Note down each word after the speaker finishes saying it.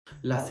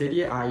La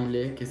serie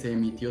Aile, que se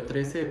emitió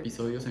 13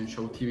 episodios en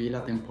Show TV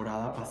la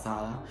temporada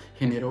pasada,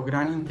 generó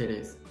gran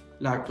interés.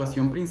 La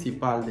actuación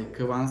principal de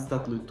Kıvanç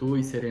Tatlıtuğ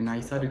y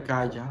Serenay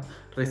Sarıkaya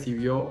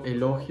recibió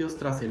elogios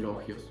tras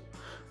elogios.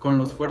 Con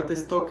los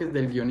fuertes toques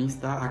del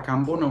guionista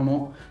Hakan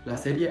Bonomo, la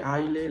serie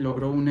Aile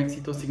logró un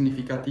éxito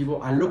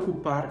significativo al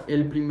ocupar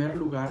el primer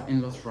lugar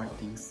en los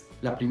ratings.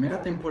 La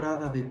primera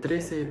temporada de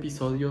 13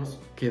 episodios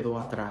quedó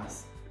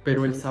atrás,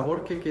 pero el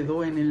sabor que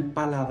quedó en el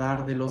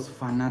paladar de los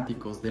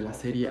fanáticos de la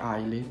serie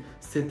Aile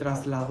se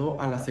trasladó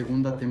a la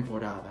segunda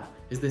temporada.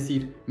 Es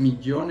decir,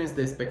 millones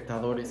de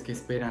espectadores que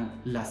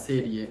esperan la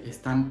serie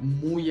están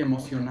muy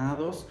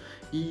emocionados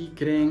y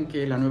creen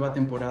que la nueva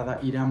temporada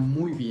irá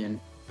muy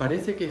bien.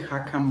 Parece que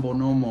Hakan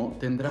Bonomo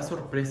tendrá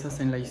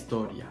sorpresas en la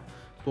historia.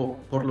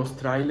 Por los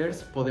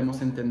trailers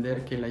podemos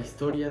entender que la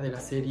historia de la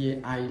serie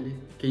Aile,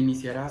 que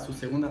iniciará su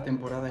segunda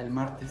temporada el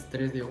martes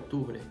 3 de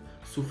octubre,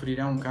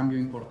 sufrirá un cambio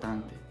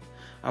importante.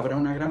 Habrá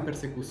una gran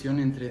persecución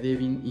entre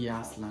Devin y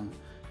Aslan.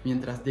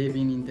 Mientras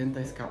Devin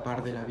intenta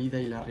escapar de la vida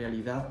y la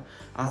realidad,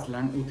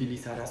 Aslan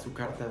utilizará su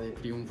carta de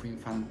triunfo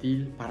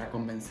infantil para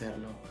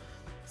convencerlo.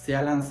 Se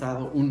ha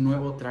lanzado un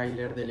nuevo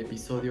tráiler del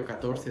episodio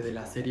 14 de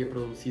la serie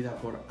producida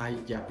por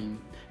Aile.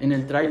 En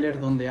el tráiler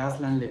donde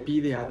Aslan le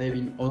pide a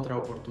Devin otra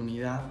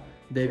oportunidad,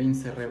 Devin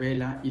se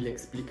revela y le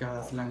explica a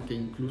Aslan que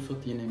incluso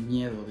tiene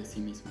miedo de sí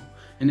mismo.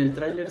 En el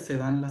tráiler se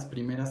dan las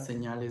primeras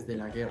señales de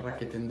la guerra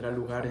que tendrá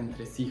lugar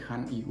entre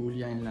Cihan y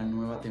Julia en la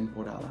nueva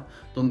temporada,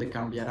 donde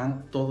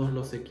cambiarán todos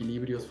los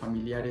equilibrios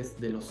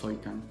familiares de los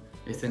Soykan.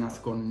 Escenas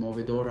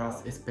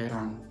conmovedoras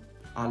esperan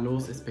a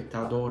los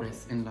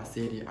espectadores en la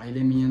serie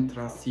Aile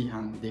mientras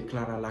Cihan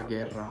declara la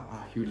guerra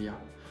a Julia.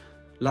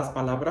 Las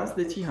palabras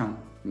de Cihan,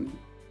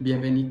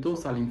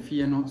 bienvenidos al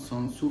infierno,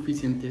 son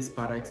suficientes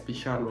para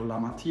explicar lo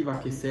llamativa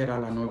que será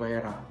la nueva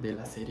era de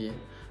la serie.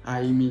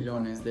 Hay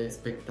millones de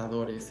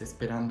espectadores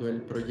esperando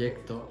el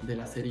proyecto de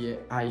la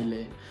serie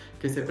Aile,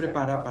 que se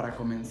prepara para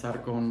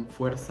comenzar con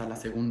fuerza la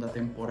segunda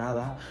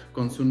temporada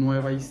con su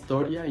nueva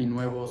historia y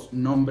nuevos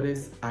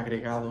nombres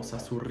agregados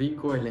a su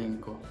rico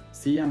elenco.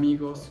 Sí,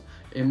 amigos,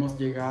 hemos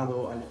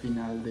llegado al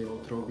final de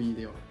otro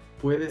video.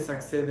 Puedes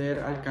acceder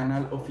al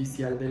canal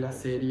oficial de la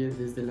serie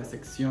desde la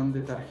sección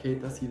de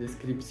tarjetas y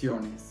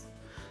descripciones.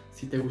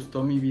 Si te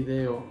gustó mi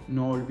video,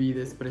 no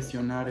olvides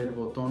presionar el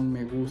botón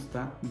me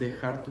gusta,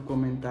 dejar tu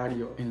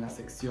comentario en la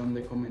sección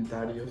de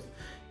comentarios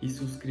y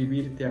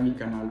suscribirte a mi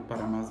canal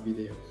para más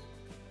videos.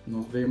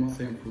 Nos vemos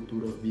en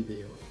futuros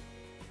videos.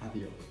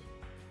 Adiós.